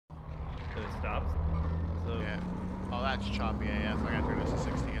stops. So Yeah. Oh, that's choppy AF. I gotta turn this to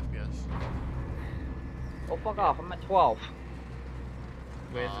 60 FPS. Oh, fuck off. I'm at 12.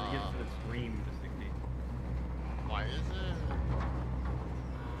 wait, so you get to the stream to 60. Why is it?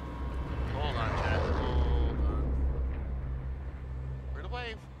 Hold on, chat. Hold on. Where do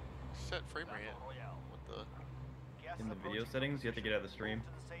I set frame rate? What the? In the video settings, you have to get out of the stream.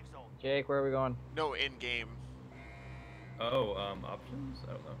 Jake, where are we going? No, in game. Oh, options?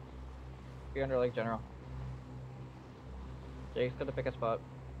 I don't know. Be under like general. Jake's gonna pick a spot.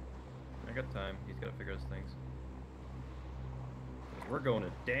 I got time. He's got to figure out his things. We're going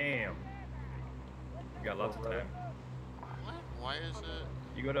to damn. We got lots of time. What? Why is it?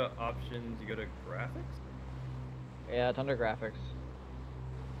 You go to options, you go to graphics? Yeah, it's under graphics.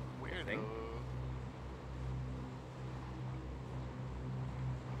 Where Thing?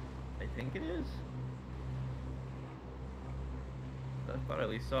 though? I think it is. I thought I at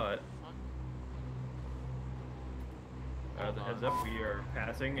least saw it. The heads up, we are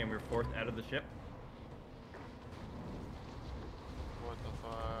passing and we're forced out of the ship. What the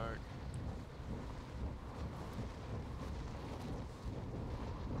fuck?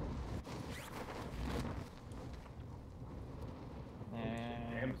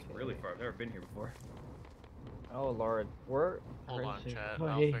 Damn, it's really far. I've never been here before. Oh lord, we're. Hold on, crazy. chat. Wait.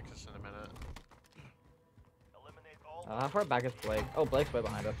 I'll fix this in a minute. How far back is Blake? Oh, Blake's way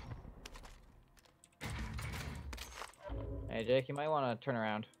behind us. Hey Jake, you might want to turn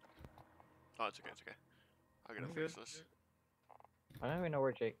around. Oh, it's okay, it's okay. I gotta I'm fix good. this. I don't even know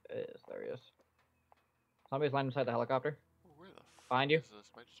where Jake is. There he is. Somebody's landing inside the helicopter. Where the fuck Behind you. is this?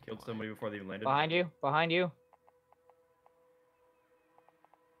 Am I just Killed blind? somebody before they even landed. Behind you. Behind you.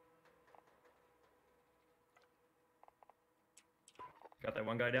 Got that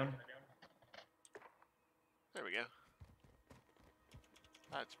one guy down. There we go.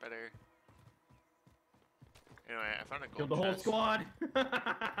 That's better. Anyway, I found a gold Killed the whole chest. squad.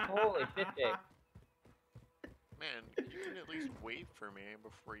 Holy shit, Jake. Man, you can at least wait for me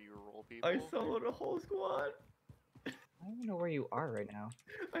before you roll people. I soloed a whole squad. I don't even know where you are right now.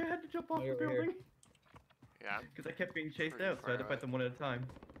 I had to jump off Way the over here. building. Yeah. Because I kept being chased Pretty out, so I had to far fight out. them one at a time.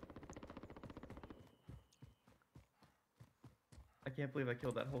 I can't believe I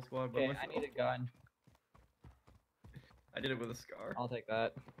killed that whole squad by Okay, myself. I need a gun. I did it with a scar. I'll take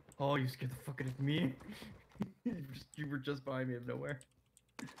that. Oh, you scared the fuck out of me. You were just behind me out of nowhere.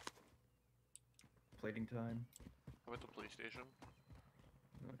 Plating time. I'm at the police station.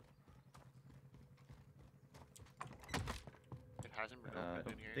 It hasn't been I opened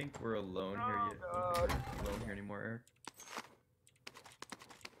don't in here. think we're alone here yet. I don't think we're alone here anymore, Eric.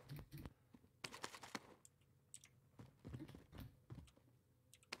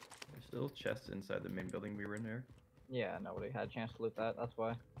 There's still chests inside the main building we were in there. Yeah, nobody had a chance to loot that. That's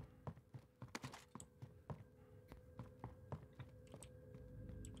why.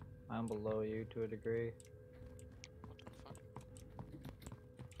 I'm below you to a degree. What the fuck?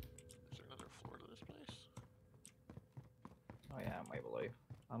 Is there another floor to this place? Oh yeah, I'm way below you.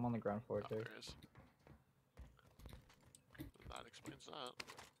 I'm on the ground floor Oh, too. there is. That explains that.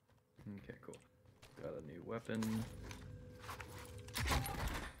 Okay, cool. Got a new weapon.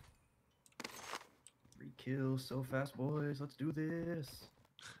 3 kills so fast, boys. Let's do this.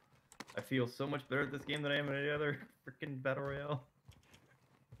 I feel so much better at this game than I am in any other freaking battle royale.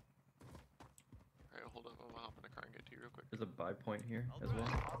 Alright, hold up. I'm gonna hop in a car and get to you real quick. There's a buy point here as well.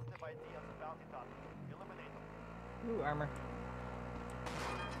 Ooh, armor.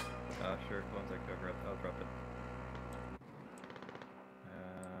 Sure. One sec. I'll drop it.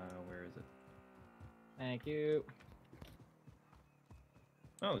 Where is it? Thank you.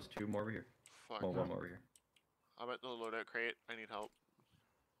 Oh, there's 2 more over here. Fuck. Well, 1 more over here. I'm at the loadout crate. I need help.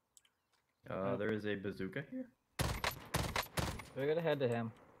 There is a bazooka here. We gotta head to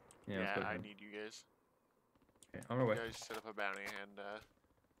him. Yeah, let's go to I him. need you guys. Okay, on our way. You guys set up a bounty and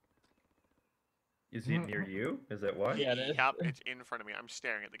Is it near you? Is that why? Yeah, it is. Yep, it's in front of me. I'm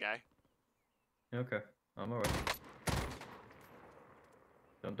staring at the guy. Okay, on my way.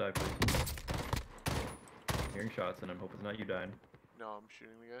 Don't die, please. I'm hearing shots, and I'm hoping it's not you dying. No, I'm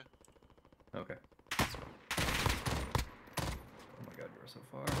shooting the guy. Okay. Oh my god, you are so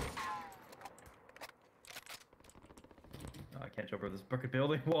far. Oh, I can't jump over this broken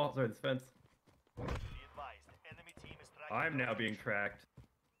building wall. Sorry, this fence. I'm now being tracked.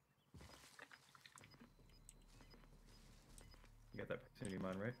 You got that proximity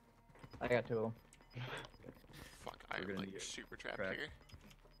mine, right? I got 2 of them. Fuck, We're I'm gonna like need it. super trapped Crack. here.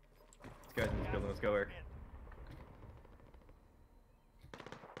 This guy's in this building. Let's go, Eric.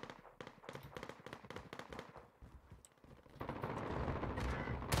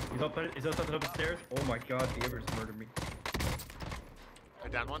 He's outside the top of the stairs. Oh my god, the Aver just murdered me. I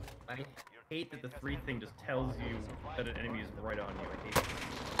down one. I hate that the 3 thing just tells you that an enemy is right on you. I hate it.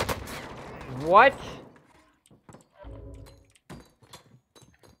 What?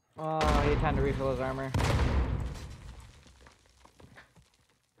 Oh, he had time to refill his armor.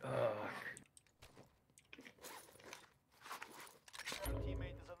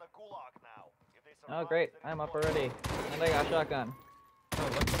 Oh great, I'm up already. And I got shotgun. Oh,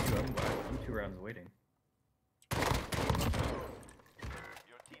 lucky you. I'm 2 rounds waiting.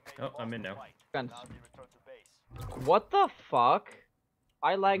 Oh, I'm in now. Guns. What the fuck?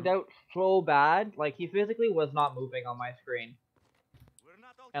 I lagged out so bad. Like, he physically was not moving on my screen.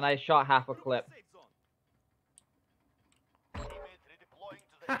 And I shot half a clip.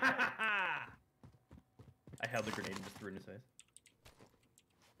 I held the grenade and just threw it in his face.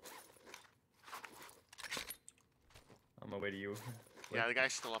 On my way to you. Yeah, the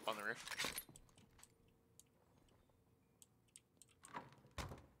guy's still up on the roof.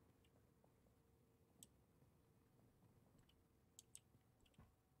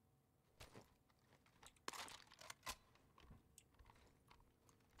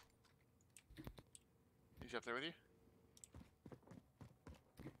 He's up there with you?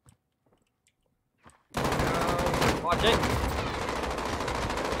 Watch it!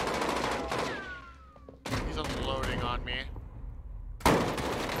 He's unloading on me.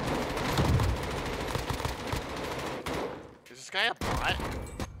 Is this guy a bot? I'm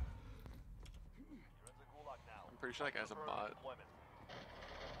pretty sure that guy's a bot.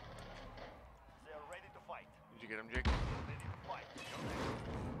 Did you get him, Jake?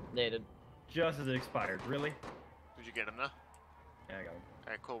 Yeah, he did. Just as it expired. Really? Did you get him though? Yeah, I got him.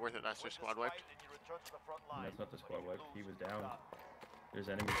 Alright, cool, worth it. That's their squad wiped. And that's not the squad wipe. He was down. There's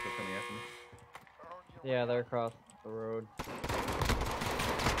enemies still coming after me. Yeah, they're across the road.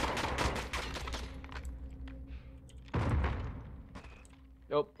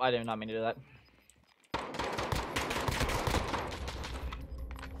 Nope, I did not mean to do that.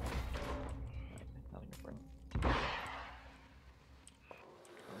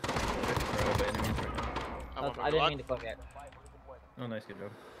 I didn't mean to click it. Oh, nice, good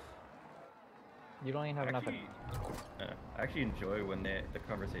job. You don't even have enough. I actually enjoy when the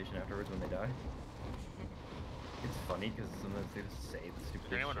conversation afterwards when they die. It's funny because sometimes they just say the stupid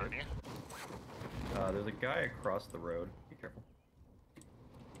shit. Anyone on you? There's a guy across the road. Be careful.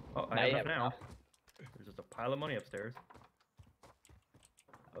 Oh, I Now have you enough have now. enough. There's just a pile of money upstairs.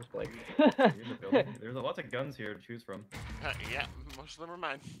 That was Blake. You're in the building. There's lots of guns here to choose from. Yeah, most of them are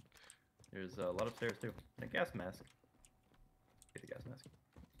mine. There's a lot upstairs too. And a gas mask. Get the gas mask.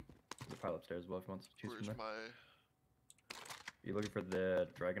 There's a pile upstairs as well if you want to choose Where's from there. my... You looking for the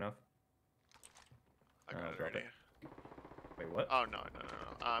Dragonov? I got it drop already. Wait, what? Oh, no.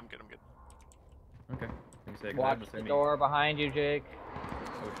 I'm good. Okay. Let me say Watch the door behind you, Jake.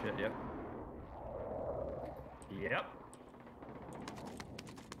 Oh shit, yep. Yep.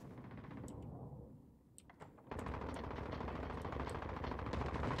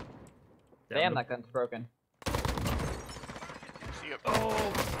 Damn, that gun's broken. See you. Oh,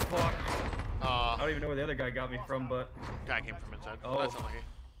 fuck. I Uh, don't even know where the other guy got me from, but guy came from inside. Oh. That's unlucky.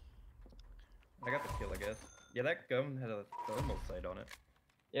 I got the kill, I guess. Yeah, that gun had a thermal sight on it.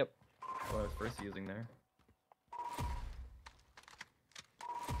 Yep. What I was first using there.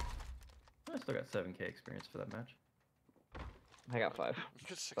 I still got 7k experience for that match. I got 5. You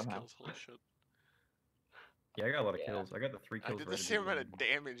got 6 Somehow. kills, holy shit. Yeah, I got a lot of Yeah. kills. I got the 3 I kills did the right at same amount end. of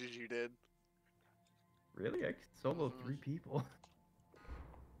damage as you did. Really? I soloed 3 people.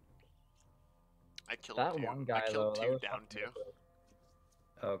 I killed That 2. one guy, I killed though, that 2, was down fucking 2. ridiculous.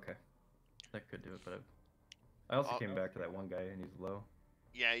 Oh, okay. That could do it, but I also Oh. came back to that one guy and he's low.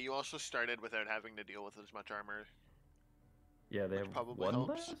 Yeah, you also started without having to deal with as much armor. Yeah, they Which have probably one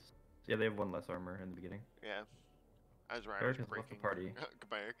helps. less? Yeah, they have 1 less armor in the beginning. Yeah. As Ryan Eric was has left the breaking. party.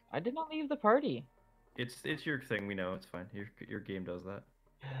 Goodbye, Eric. I did not leave the party. It's your thing, we know, it's fine. Your game does that.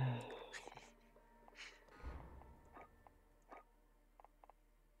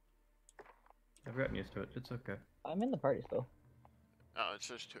 I've gotten used to it, it's okay. I'm in the party still. Oh, it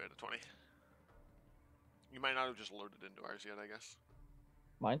says 2 out of 20. You might not have just loaded into ours yet, I guess.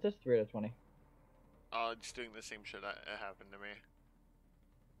 Mine says 3 out of 20. Just doing the same shit that happened to me.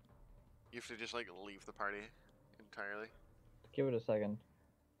 You have to just, like, leave the party entirely. Give it a second.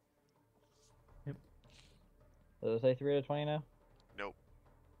 Yep. Does it say 3 out of 20 now? Nope.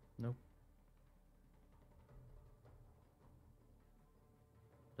 Nope.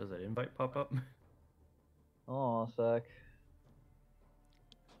 Does that invite pop up? Oh, a sec.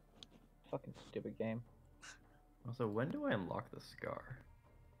 Fucking stupid game. Also, when do I unlock the scar?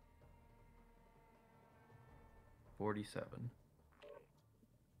 47.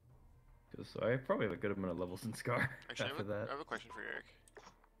 So I probably have a good amount of levels in Scar Actually, after that. I have a question for you, Eric.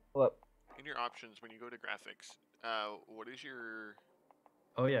 What? In your options, when you go to graphics, what is your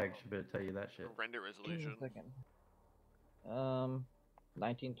Oh yeah, I should better tell you that shit. render Give resolution? me a second.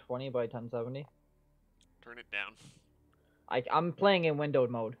 1920 by 1070. Turn it down. I'm playing in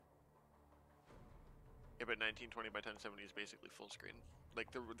windowed mode. Yeah, but 1920 by 1070 is basically full screen.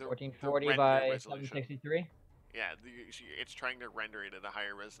 Like the 1440 render by resolution. 763. Yeah, it's trying to render it at a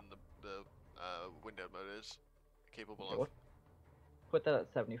higher res than the window mode is capable of. Put that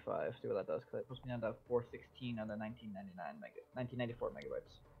at 75. See what that does, because it puts me down to 416 on the 1994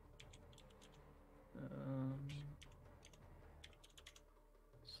 megabytes.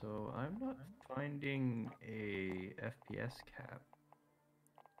 So I'm not finding a FPS cap.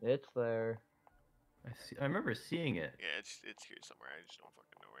 It's there. I remember seeing it. Yeah, it's here somewhere. I just don't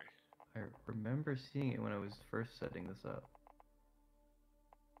fucking know where. I remember seeing it when I was first setting this up.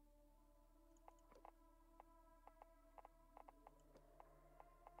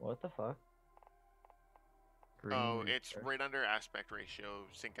 What the fuck? Green Oh, it's refresh. right under aspect ratio,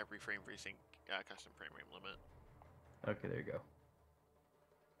 sync every frame, resync, custom frame rate limit. Okay, there you go.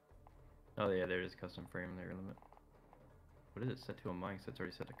 Oh yeah, there it is, custom frame rate limit. What is it set to on mine? 'Cause it's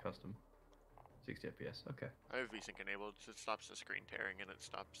already set to custom. 60 FPS. Okay. I have VSync enabled, so it stops the screen tearing and it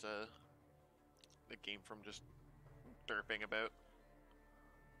stops the game from just derping about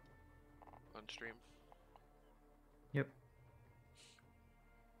on stream. Yep.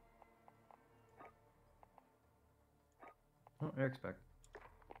 Oh, Eric's back.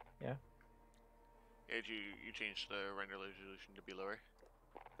 Yeah. Yeah, you changed the render resolution to be lower?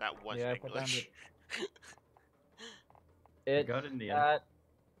 That was Yeah, I put down English. It's got it in the end. at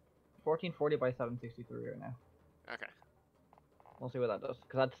 1440 by 763 right now. Okay. We'll see what that does.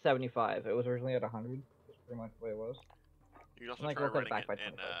 Because that's 75. It was originally at 100. That's pretty much the way it was. You can also Like, try we'll cut it running back by it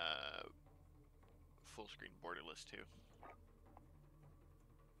in 25. full screen borderless too.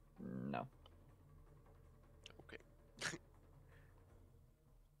 No. Okay.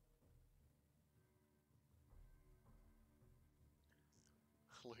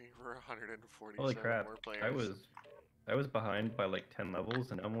 Looking for 147 Holy crap! more players. I was behind by like 10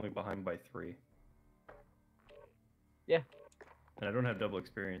 levels, and I'm only behind by 3. Yeah. And I don't have double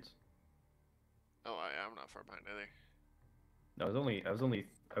experience. Oh, I'm not far behind either. No,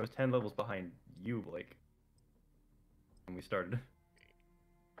 I was 10 levels behind you, Blake, when we started.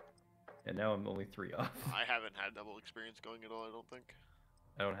 And now I'm only 3 off. I haven't had double experience going at all, I don't think.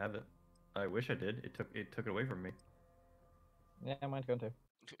 I don't have it. I wish I did. It took it away from me. Yeah, mine's going to.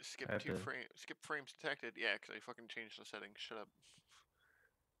 Skip I have to- skip frames detected. Yeah, because I fucking changed the settings. Shut up.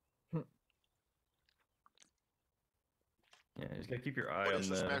 Yeah, you just gotta keep your eye What on is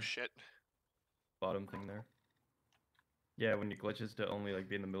this the mouse shit? bottom thing there. Yeah, when it glitches to only like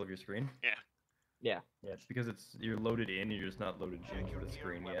be in the middle of your screen. Yeah. Yeah. Yeah, it's because you're loaded in and you're just not loaded into the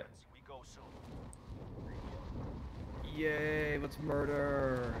screen yet. Yay, let's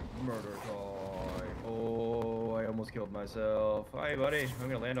murder! Murder time! Oh, I almost killed myself. Hi, buddy. I'm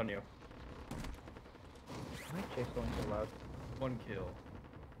gonna land on you. My chase going so loud. 1 kill.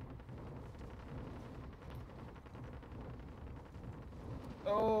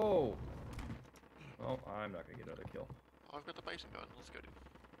 Oh! Well, I'm not gonna get another kill. Oh, I've got the bison gun. Let's go, dude.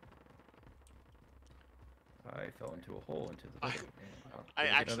 I fell into a hole into the building. I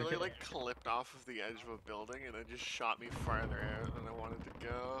Did get another actually kill? like clipped off of the edge of a building and it just shot me farther out than I wanted to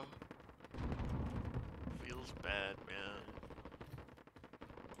go. Feels bad, man.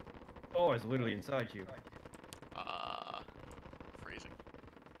 Oh, I was literally inside you. Phrasing.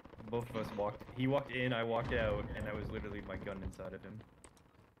 Both of us walked. He walked in, I walked out, and I was literally my gun inside of him.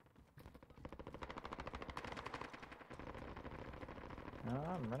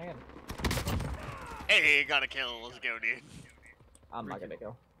 I'm running in. Hey, got a kill. Let's go, dude. I'm not gonna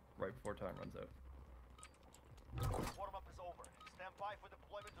go. Right before time runs out. Warm-up is over. Stand by for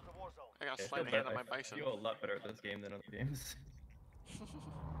deployment to the war zone. I got Yeah, sleight of hand on my bison. I feel a lot better at this game than other games.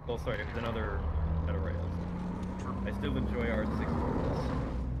 Well, sorry, than other Battle Royales. I still enjoy R6 more than this.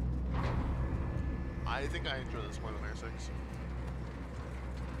 I think I enjoy this more than R6.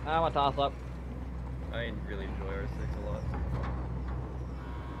 I'm a toss up. I really enjoy R6 a lot.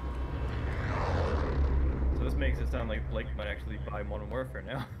 So this makes it sound like Blake might actually buy Modern Warfare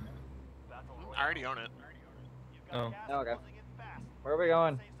now. I already own it. Oh. Okay. Where are we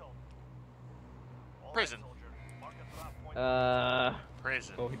going? Prison.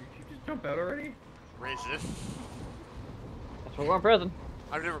 Prison. Oh, did you just jump out already? Prison. Guess we're going prison.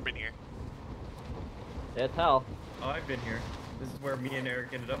 I've never been here. It's hell. Oh, I've been here. This is where me and Eric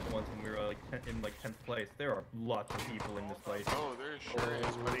ended up once when we were like in like 10th place. There are lots of people in this place. Oh, there sure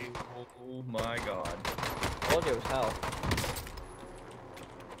is, buddy. Oh my god. Told you it was hell.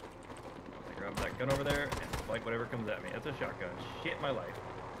 I grab that gun over there and fight whatever comes at me. That's a shotgun. Shit my life.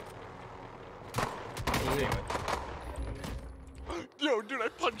 Anyway, Yo, dude, I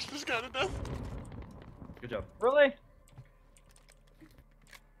punched this guy to death. good job. Really?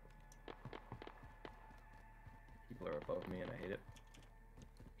 People are above me and I hate it.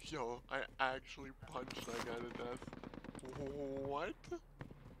 Yo, I actually punched that guy to death. What?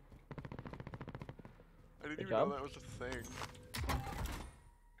 I didn't Good even job. know that was a thing.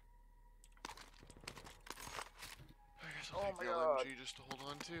 I guess I'll take the LMG just to hold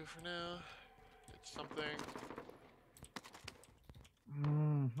on to for now. It's something.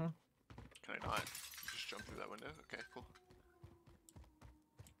 Mm-hmm. Can I not just jump through that window? Okay, cool.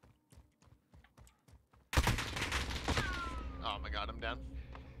 Oh my god, I'm down.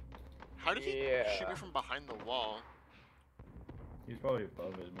 How did he shoot me from behind the wall? He's probably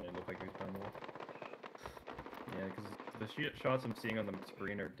above it, man. It looked like he was behind the wall. Yeah, because the shots I'm seeing on the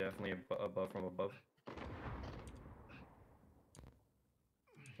screen are definitely above from above.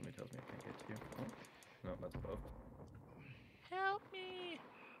 Somebody tells me I can't get to you. Oh. No, that's above. Help me!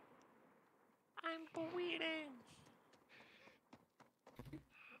 I'm bleeding!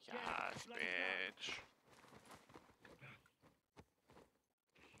 Yes, bitch.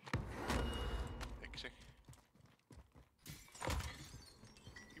 Thanks,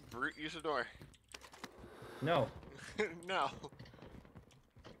 you brute, use the door. No. No.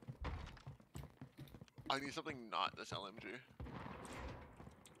 I need something not this LMG.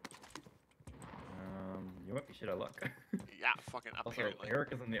 You might be shit out of luck. Yeah, fucking Also, apparently.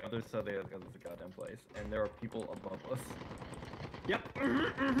 Eric is on the other side of the goddamn place, and there are people above us. Yep.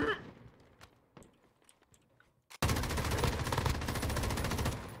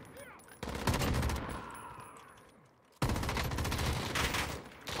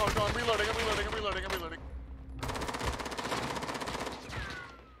 Oh no, I'm reloading.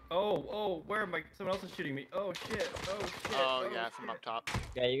 Oh, where am I? Someone else is shooting me. Oh shit. Oh shit. Oh yeah, from up top.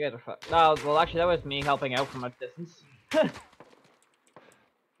 Yeah, you guys are fucked. No, well, actually, that was me helping out from a distance.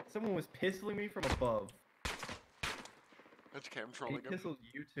 Someone was pistoling me from above. That's okay, I'm He trolling him. pistoled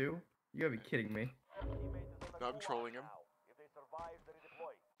you too? You gotta be kidding me. No, I'm trolling him. If they survive, they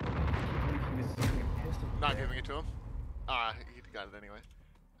redeploy. He was using a pistol. Not giving it to him. Ah, he got it anyway.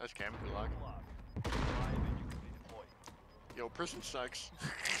 That's Cam, good luck. Yo, prison sucks.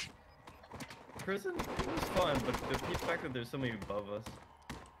 Prison? It was fun, but the fact that there's somebody above us.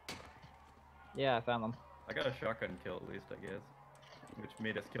 Yeah, I found them. I got a shotgun kill at least, I guess. Which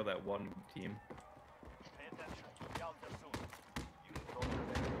made us kill that one team. Pay attention. Count them soon. You control the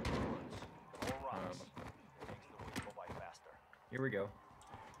bullets. More rounds. It makes the way go by faster. Here we go.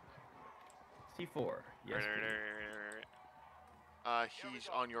 C4. Yes, please. He's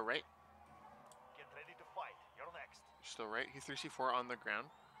on your right. Get ready to fight. You're next. Still right. He threw C4 on the ground,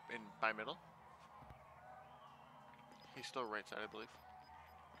 by middle. He's still right side, I believe.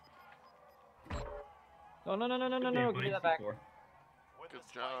 No, no, give me Behind that back. C4. Win Good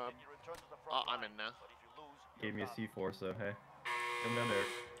this fight job. and you return to the front Oh, I'm line. in now. But if you lose, Gave me a you're done. C4, so hey. Come down there. Earn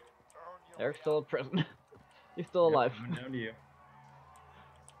your Eric's way still out. in prison. He's still alive. Coming down to you.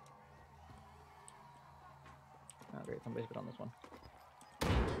 Oh, great, somebody's been on this one.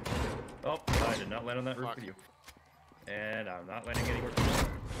 Oh, I did not land on that roof Fuck. with you. And I'm not landing anywhere.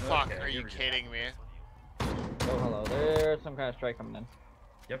 Fuck, Okay, are you here we go. kidding me? Oh, hello. There's some kind of strike coming in.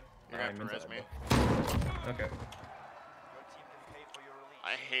 Yep. You're gonna have to I'm res inside, me. though. Okay. Your team can pay for your release.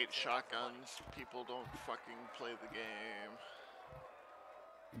 I hate shotguns. People don't fucking play the game.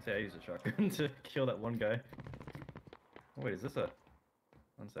 Say I used a shotgun to kill that one guy. Oh, wait, is this a...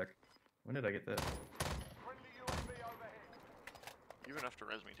 One sec. When did I get this? Friendly UAV overhead. You have enough to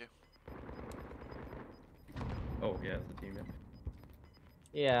res me too. Oh, yeah, it's the team.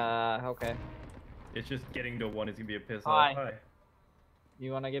 Yeah, okay. It's just getting to one is gonna be a piss Hi. off. Hi.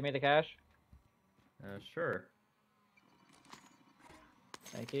 You wanna give me the cash? Sure.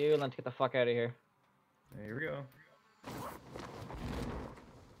 Thank you. Let's get the fuck out of here. Here we go.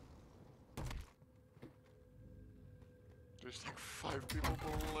 There's like 5 people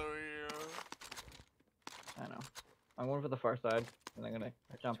below you. I know. I'm going for the far side, and I'm gonna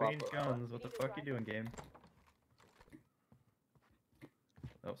jump off. Strange guns. What the fuck you doing, game?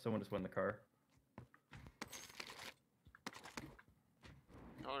 Oh, someone just won the car.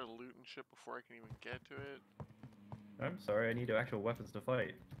 Y'all are looting shit before I can even get to it. I'm sorry, I need actual weapons to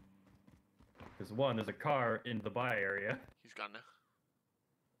fight. Because one, there's a car in the buy area. He's gone now.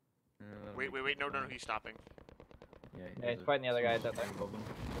 That'll Wait, be no, fine. he's stopping. Yeah, he's fighting the other guys out there.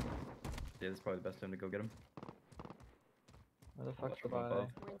 Yeah, this is probably the best time to go get him. Where the fuck's the From above. body?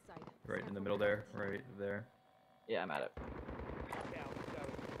 We're inside. Right in the middle there, right there. Yeah, I'm at it.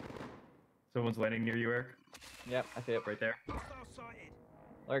 Someone's landing near you, Eric. Yep, I see it. Right there.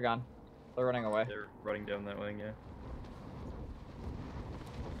 They're gone. They're running away. They're running down that wing, yeah.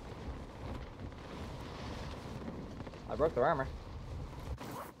 I broke their armor.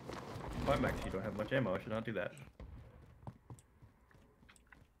 Oh, I'm actually don't have much ammo. I should not do that.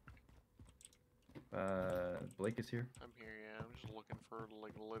 Blake is here. I'm here, yeah. I'm just looking for,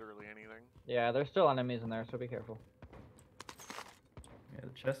 like, literally anything. Yeah, there's still enemies in there, so be careful. Yeah, the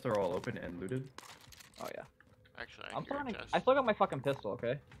chests are all open and looted. Oh yeah. Actually, I I'm hear a starting. chest. I still got my fucking pistol.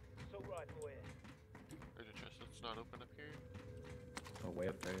 Okay. So right for you. There's a chest that's not open up here. Oh, way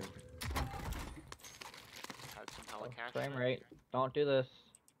up there. Had some hella cash. Frame there. rate. Don't do this.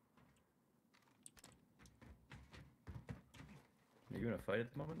 Are you in a fight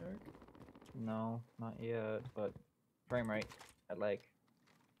at the moment, Eric? No, not yet. But frame rate at like.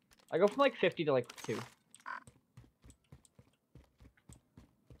 I go from like 50 to like 2. It's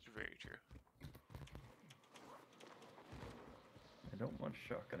very true. I don't want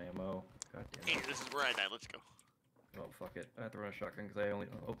shotgun ammo. God damn Hey, it. this is where I die. Let's go. Oh, fuck it. I have to run a shotgun because I only.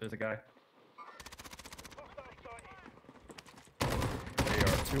 Oh, there's a guy. There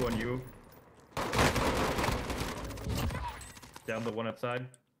are 2 on you. Down the one outside.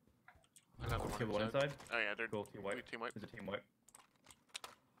 Another Kill the one inside. inside. Oh yeah, they're Cool, team wipe. team wipe. There's a team wipe.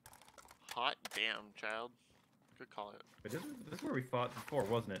 Hot damn, child. Good call it. But this is where we fought before,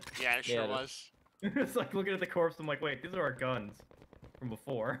 wasn't it? Yeah, it sure it is. was. It's like looking at the corpse, I'm like, wait, these are our guns from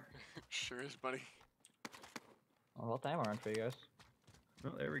before. Sure is, buddy. I'll hold time around for you guys. Oh,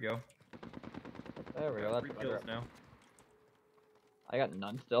 there we go. There we go. Got That's 3 better. kills now. I got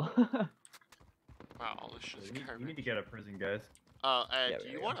none still. Wow, this shit's You need garbage. to get a prison, guys. Yeah, Do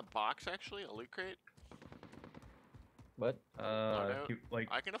we you go. want a box actually? A loot crate? What? Loadout? Like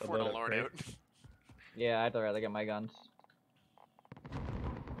I can afford a loadout crate. loadout. Yeah, I'd rather get my guns.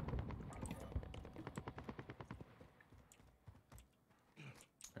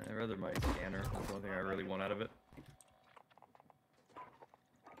 I'd rather my scanner. That's the only thing I really want out of it.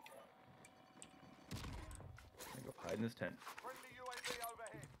 I'm gonna go hide in this tent. Friendly UAV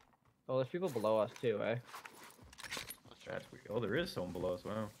overhead. Oh, there's people below us too, eh? Let's try. That's weird. Oh, there is someone below us.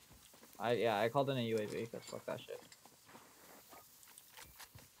 Wow. I called in a UAV. Cause fuck that shit.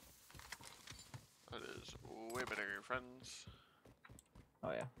 That is way better, friends.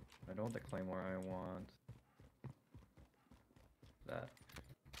 Oh yeah. I don't want the claymore. I want that.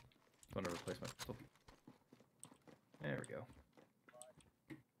 I want to replace my pistol. There we go.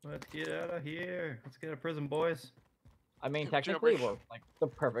 Let's get out of here. Let's get out of prison, boys. I mean, Jailbreak. technically we're like the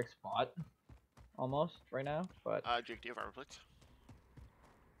perfect spot, almost right now. But Jake, do you have armor plates?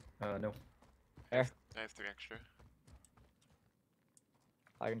 No. there, I have 3 extra.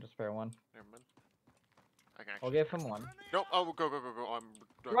 I can just spare one. Never mind. I can I'll actually. give him one. Nope. Oh, go.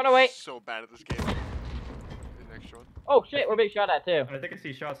 I'm Run away. so bad at this game. Here's an extra one. Oh shit, we're being shot at too. I think I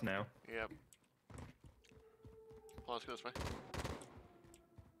see shots now. Yep. Well, let's go this way.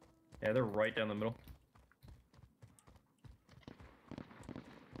 Yeah, they're right down the middle.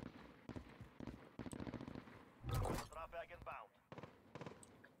 Drop back inbound.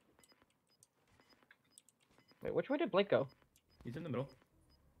 Wait, which way did Blake go? He's in the middle.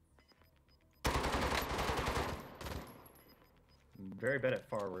 Very bad at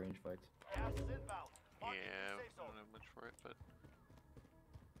far range fights. Gas is inbound. Mark Yeah, the safe I zone. don't have much for it, but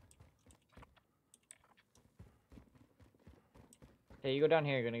Hey, you go down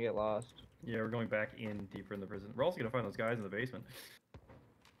here, you're gonna get lost. Yeah, we're going back in deeper in the prison. We're also gonna find those guys in the basement.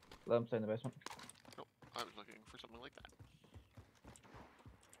 Let him stay in the basement. nope. I was looking for something like that.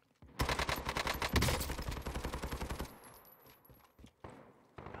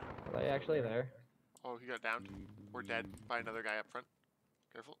 Are they actually there? Oh, he got downed. We're dead by another guy up front.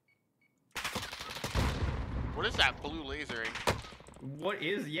 Careful. What is that blue lasering? What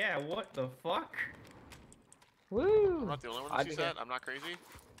is? Yeah, what the fuck? I'm Woo! not the only one I'd that be sees here. that. I'm not crazy.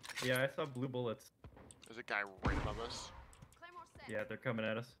 Yeah, I saw blue bullets. There's a guy right above us. Claymore set. Yeah, they're coming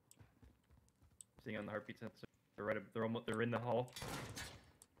at us. Seeing on the heartbeat sensor. They're right. They're in the hall.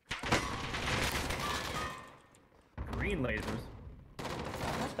 Green lasers.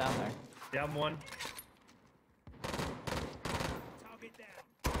 That's down there. Down one.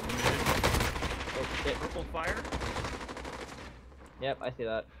 Oh shit. Purple fire. Yep, I see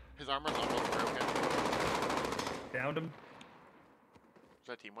that. His armor's almost broken. Downed him. Is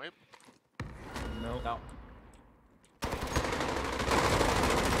that team wipe? No. No.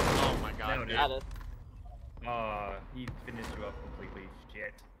 Oh my god, Down, dude. Got it. He finished you up completely.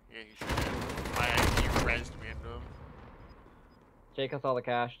 Shit. Yeah, he should have. He rezzed me into him. Jake has all the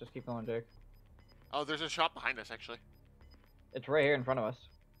cash. Just keep going, Jake. Oh, there's a shop behind us, actually. It's right here in front of us.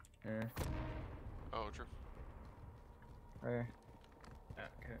 Eh. Oh, true. Right here.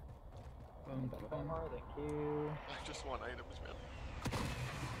 Okay. Thank you. I just want items, man.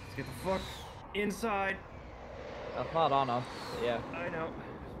 Let's get the fuck inside. That's not on us. But yeah. I know.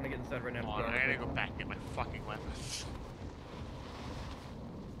 Just wanna get inside right now. Hold on, I gotta go back and get my fucking weapons.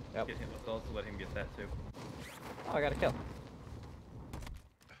 Yep. Get him. Let's also let him get that too. Oh, I got a kill.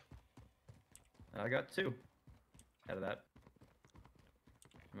 I got 2 out of that.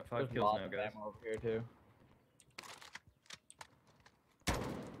 I'm at 5 There's kills lots now, of guys. ammo over here too.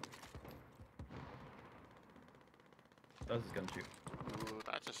 Does this gun shoot? Ooh,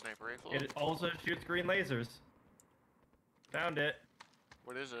 that's a sniper rifle. It also shoots green lasers. Found it.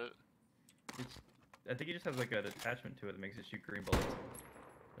 What is it? It's, I think it just has like an attachment to it that makes it shoot green bullets.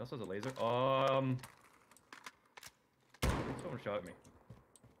 It also has a laser. I think someone shot at me.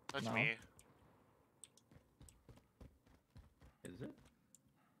 That's No. me. Is it?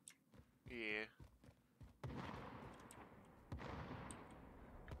 Yeah.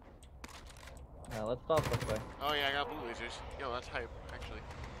 Yeah, let's stop this way. Oh yeah, I got blue lasers. Yo, that's hype, actually.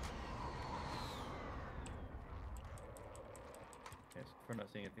 Yes, we're not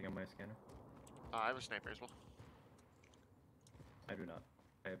seeing anything on my scanner. I have a sniper as well. I do not.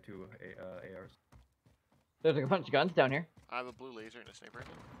 I have 2 ARs. There's a bunch of guns down here. I have a blue laser and a sniper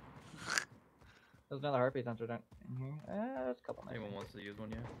rifle. There's another heartbeat sensor down in here. There's a couple. Anyone wants to use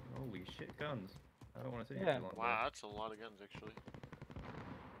one, yeah? Holy shit, guns. I don't want to sit Yeah. here too long. Wow, that's a lot of guns, actually.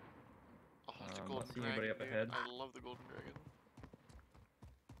 Oh, it's a not golden seeing dragon, anybody up dude. ahead. I love the golden dragon.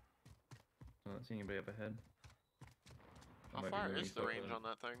 I'm not seeing anybody up ahead. I How might be far moving is the south range of on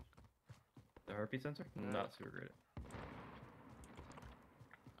that thing? the heartbeat sensor? Yeah. Not super great.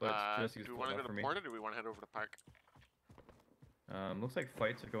 But it's just do we want to go for to me. port or do we want to head over to park? Looks like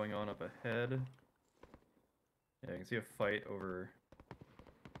fights are going on up ahead. Yeah, I can see a fight over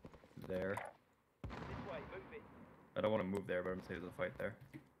there. This way, move it. I don't want to move there, but I'm saying there's a fight there.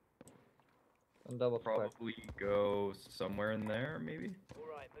 And double check. Probably go somewhere in there, maybe?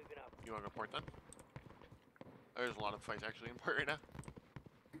 Alright, moving up. You want to go port then? There's a lot of fights actually in port right now.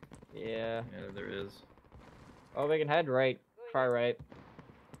 Yeah. Yeah, there is. Oh, we can head right. Far right.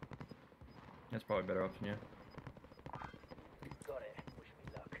 That's probably a better option, yeah. Got it. Wish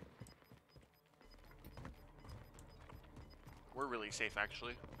me luck. We're really safe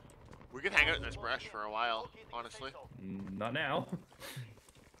actually. We could hang out in this brush for a while, honestly. Not now.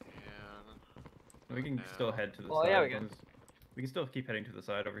 And We can still head to the Oh, side. yeah, as we can. long as- we can still keep heading to the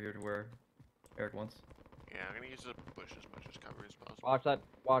side over here to where Eric wants. yeah, I'm gonna use the bush as much as cover as possible.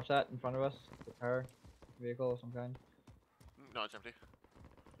 Watch that in front of us. The car, vehicle of some kind. No, it's empty.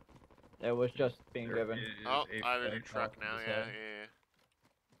 It was just being There driven. is Oh, a there's a fight truck off to now, the yeah, side. yeah.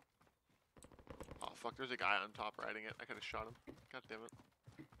 Oh fuck, there's a guy on top riding it. I could've shot him. God damn it.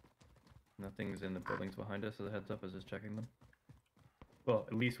 Nothing's in the buildings behind us, so the heads up is just checking them. Well,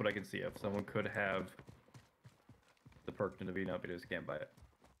 at least what I can see of. Someone could have the perk to be not be able to scan by it.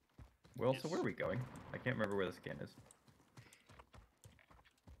 Well, so Yes. where are we going? I can't remember where the scan is.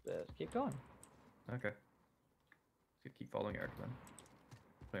 Just keep going. Okay. Just keep following Eric then.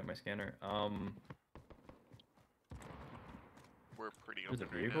 Putting up my scanner. We're pretty There's a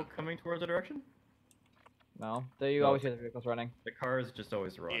open right vehicle now. coming towards the direction? No, there you No. always hear the vehicles running. The car is just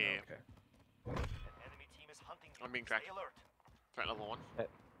always the wrong. Yeah. Okay. An enemy team is hunting you. I'm being Stay tracked. alert. Threat level 1.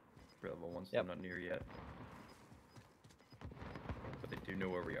 For level 1, so Yep. I'm not near yet. But they do know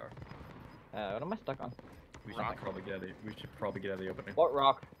where we are. What am I stuck on? We should Rock. probably get out of the, we should probably get out of the opening. What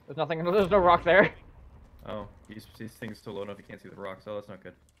rock? There's nothing. There's no rock there. Oh, these things still low enough you can't see the rocks, so that's not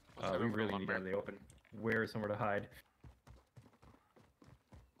good. Let's head We over to really need out of lumber. the open. Where is somewhere to hide?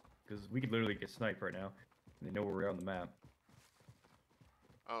 Because we could literally get sniped right now. And they know where we're on the map.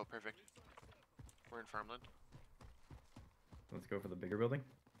 Oh, perfect. We're in farmland. Let's go for the bigger building.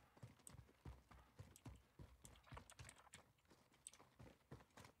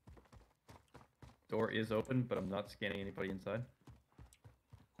 Door is open, but I'm not scanning anybody inside.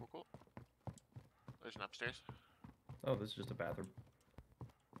 Cool, cool. There's an upstairs. Oh, this is just a bathroom.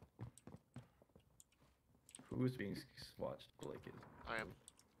 Who is being watched? Blake is. I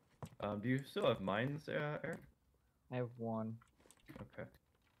am. Do you still have mines, Eric? I have one. Okay.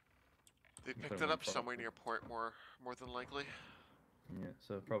 They put picked him it on up top. somewhere near port more than likely. Yeah,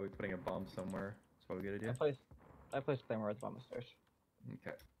 so probably putting a bomb somewhere is probably a good idea. I placed claymore at the bottom of the stairs.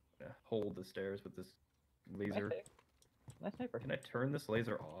 Okay. Yeah, hold the stairs with this laser. Nice sniper. Can I turn this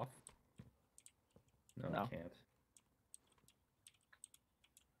laser off? No, No. I can't.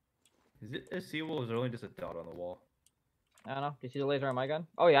 Is it a seeable or is it only just a dot on the wall? I don't know. Do you see the laser on my gun?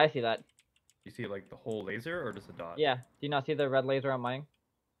 Oh yeah, I see that. Do you see like the whole laser or just a dot? Yeah. Do you not see the red laser on mine?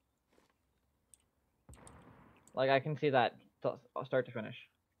 Like I can see that start to finish.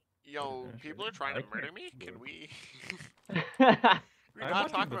 Yo, finish people it. are trying I to murder can't me. see Can it. we? We're I'm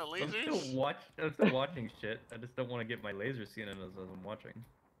not watching talking the- about lasers. I'm still watching shit. I just don't want to get my laser seen as I'm watching.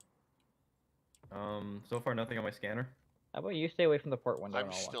 So far nothing on my scanner. How about you stay away from the port window? I'm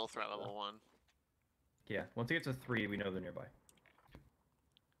and I'll watch still it. threat level 1. Yeah, once it gets to 3, we know they're nearby.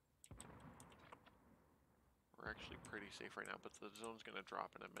 We're actually pretty safe right now, but the zone's gonna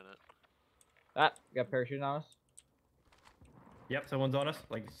drop in a minute. Ah, got parachute on us. Yep, someone's on us,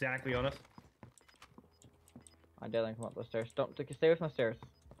 like exactly on us. I dare them come up the stairs. Don't stay away from the stairs.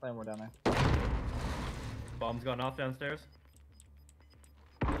 Flame more down there. Bomb's gone off downstairs.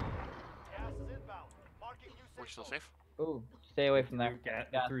 Gas is inbound. Marking new We're safe still zone. safe. Ooh, stay away from there. Gas,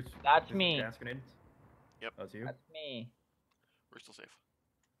 Gas. through, That's through me. Gas grenades. Yep. That's you. That's me. We're still safe.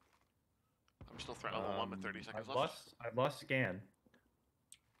 I'm still threat level 1 with 30 seconds I've left. I've lost scan.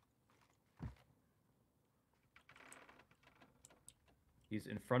 He's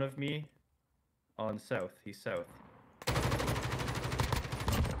in front of me on south. He's south.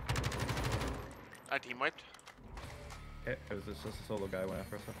 I team wiped. Okay, it was just a solo guy went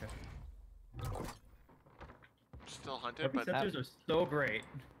after us. Okay. Still hunted, Heartbeat but sensors are so great.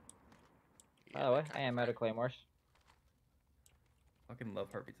 By the way, I am out of claymores. Fucking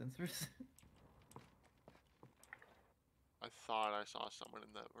love heartbeat sensors. I thought I saw someone in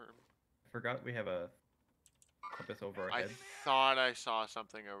that room. I forgot we have a compass over our I heads. thought I saw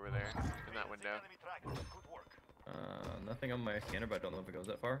something over there in that window. Enemy tracker. Good work. Nothing on my scanner, but I don't know if it goes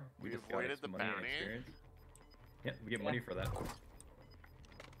that far. We just avoided got the money and bounty. experience. Yeah, we get Yeah. money for that. Gas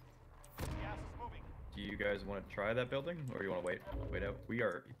is moving. Do you guys want to try that building, or you want to wait out? We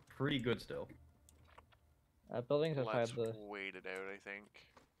are pretty good still. Buildings outside Let's the. wait it out, I think.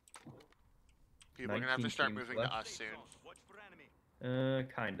 People are gonna have 19 to start teams moving left. to us soon. Watch for enemy.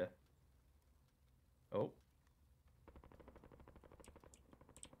 Kinda. Oh.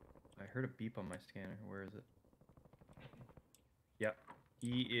 I heard a beep on my scanner. Where is it? Yep.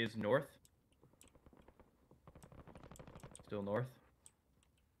 He is north. Still north.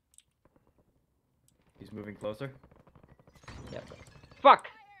 He's moving closer. Yep. Fuck!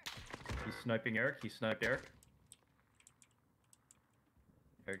 He's sniping Eric. He sniped Eric.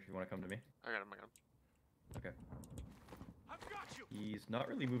 Eric, you want to come to me? I got him, I got him. Okay. I've got you. He's not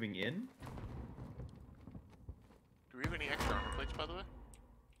really moving in. Do we have any extra armor plates, by the way?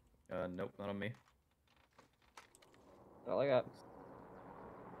 Nope, not on me. That's all I got.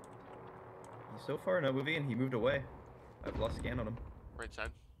 He's so far not moving in. He moved away. I've lost scan on him. Right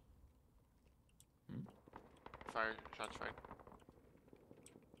side. Hmm. Fire, shots fired.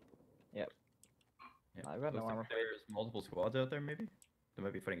 Yeah. I've got no Looks like armor plate. there's multiple squads out there, maybe? They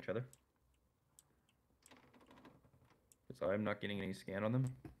might be fighting each other. So I'm not getting any scan on them.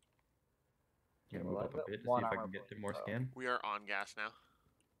 Gonna move Well, up I've a got bit to see one if I armor can get plate, to more so- scan. We are on gas now.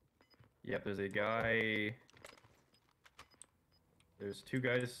 Yep, there's a guy. There's 2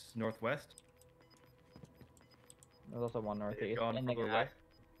 guys northwest. There's also one They've northeast. gone In the further gas. away.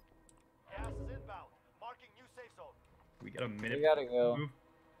 Gas is inbound. Marking new safe zone. We got a minute. We gotta go. Move.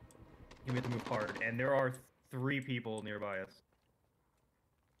 We have to move hard, and there are 3 people nearby us.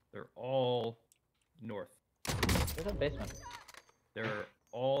 They're all north. There's a basement. They're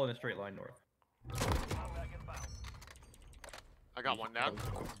all in a straight line north. Back inbound. I got one down.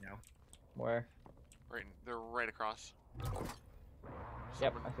 Now. Where? Right, they're right across.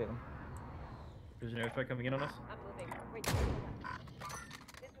 Yep, Someone- I see them. There's an airstrike coming in on us. I'm moving. Wait.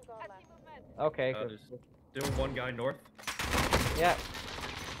 Disregard left. Movement. Okay. There's still 1 guy north. Yeah.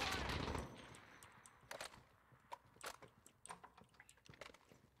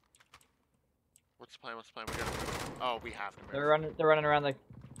 What's the plan? What's the plan? We gotta move. Oh, we have to move. They're running. They're running around the.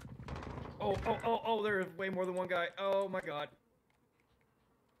 Oh, there's way more than 1 guy. Oh my god.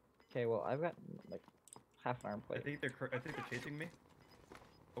 Okay, well I've got like half an arm I plate. think they're chasing me.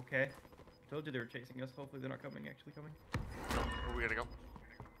 Okay. Told you they were chasing us. Hopefully they're not actually coming. Where we gotta go?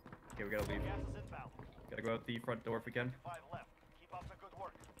 Okay, we gotta leave. Gas is inbound. Gotta go out the front door if we can. 5 left. Keep up the good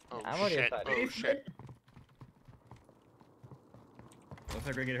work. Oh I'm already shit! inside. Oh shit! Looks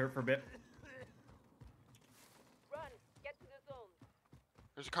like we're gonna get hurt for a bit. Run. Get to the zone.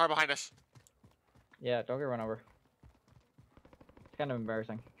 There's a car behind us. Yeah, don't get run over. It's kind of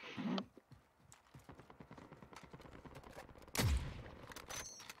embarrassing.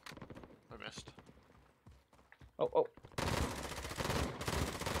 I missed. Oh.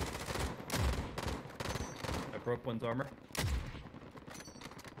 broke one's armor.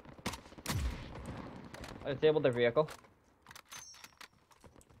 I disabled their vehicle.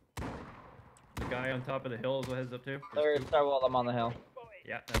 The guy on top of the hill is what heads up too. There's several of them on the hill.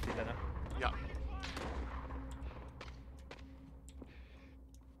 Yeah, I see that now. Yeah.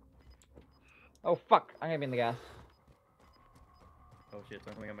 Oh fuck! I'm gonna be in the gas. Oh shit,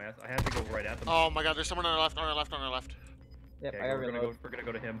 something on my ass. I have to go right at them. Oh my god, there's someone on our left, Yep, Okay, I gotta we're reload. gonna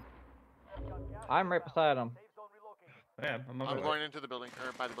go to him. I'm right beside him. Yeah, I'm on my I'm way. going into the building,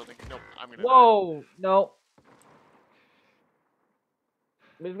 or by the building. Nope, I'm gonna Whoa! No.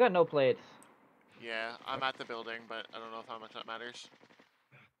 We've got no plates. die. Yeah, I'm at the building, but I don't know how much that matters.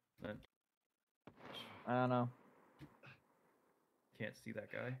 I don't know. Can't see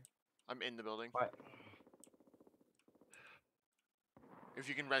that guy. I'm in the building. What? If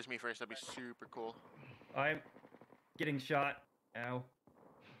you can res me first, that'd be super cool. I'm getting shot. Ow.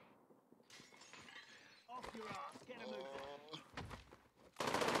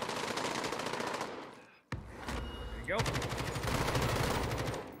 There you go.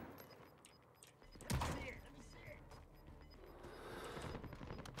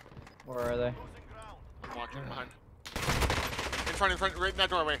 Where are they? I'm watching behind. In front, right in that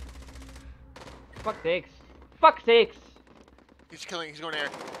doorway. Fuck sakes. Fuck sakes! He's going air.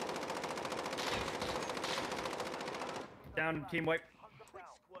 Down, team wipe.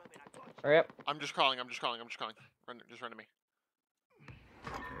 Hurry up. I'm just crawling. Run, just run to me.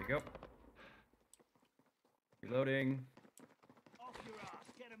 There you go. Reloading.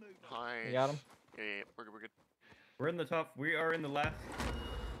 Hi. You got him? Yeah, we're good. We're in the top. We are in the last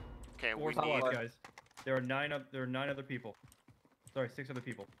Okay, four we top need. spots, guys. There are 9 other people. Sorry, 6 other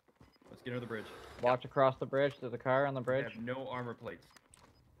people. Let's get under the bridge. Watch across the bridge. There's a car on the We bridge. have no armor plates.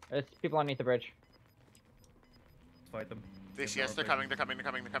 It's people underneath the bridge. Let's fight them. They We see have us. no They're armor coming.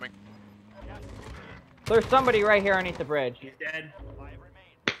 plates. There's somebody right here underneath the bridge. He's dead.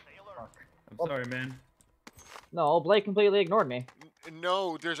 I'm Oh. sorry, man. No, Blake completely ignored me.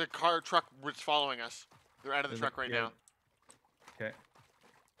 No, there's a truck that's following us. They're out of the truck right now. Okay.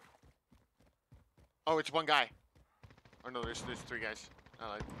 Oh, it's one guy. Oh no, there's 3 guys.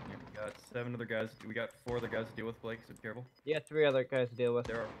 Yeah, we got 7 other guys. We got 4 other guys to deal with, Blake, so be careful. You got 3 other guys to deal with.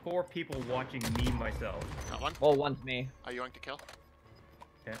 There are 4 people watching me myself. Got one. Well, one's me. Are you going to kill?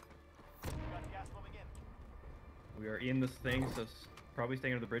 Okay. We are in this thing, so probably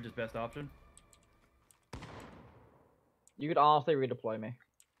staying under the bridge is best option. You could honestly redeploy me.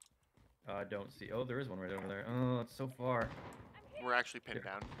 I don't see. Oh, there is one right over there. Oh, it's so far. We're actually pinned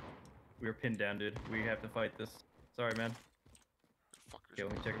down. We are pinned down, dude. We have to fight this. Sorry, man. Fuck, Okay,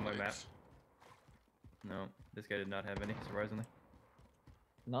 let me check on my map. No, this guy did not have any, surprisingly.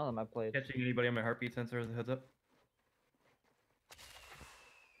 None of my plates. Catching anybody on my heartbeat sensor as a heads up?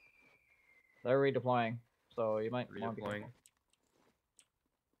 They're redeploying, so you might want to be Redeploying. careful.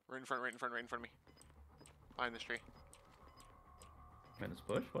 Right in front of me. Behind this tree. Man, this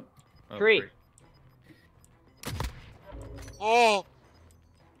bush? What? Oh, Tree. Oh!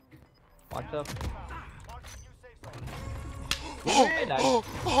 Watch up. Oh! Hey, nice. Oh!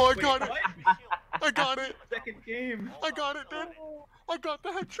 I got it! What? I got it! Second game! I got it, dude! I got the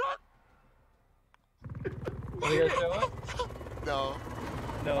headshot! Are you guys show up? No.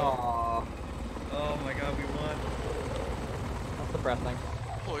 No. Aww. Oh my god, we won. That's depressing.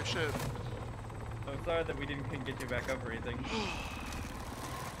 Holy shit. I'm sorry that we couldn't get you back up or anything.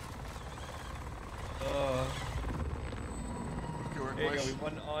 Good work, There you go, boys. we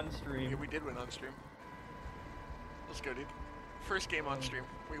won on Yeah, stream. we did win on stream. Let's go, dude. First game on stream.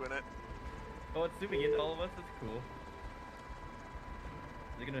 We win it. Oh, it's zooming into all of us? That's cool.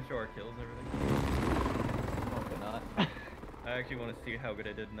 Is it gonna show our kills and everything? Hopefully not. I actually want to see how good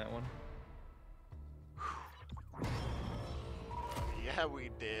I did in that one. Yeah, we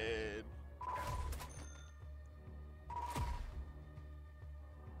did.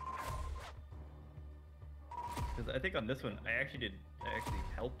 Because I think on this one, I actually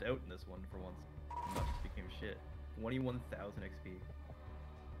helped out in this one for once. And not just became shit. 21,000 XP.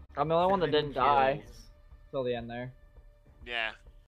 I'm the only one that 7 didn't die kills. till the end there. Yeah,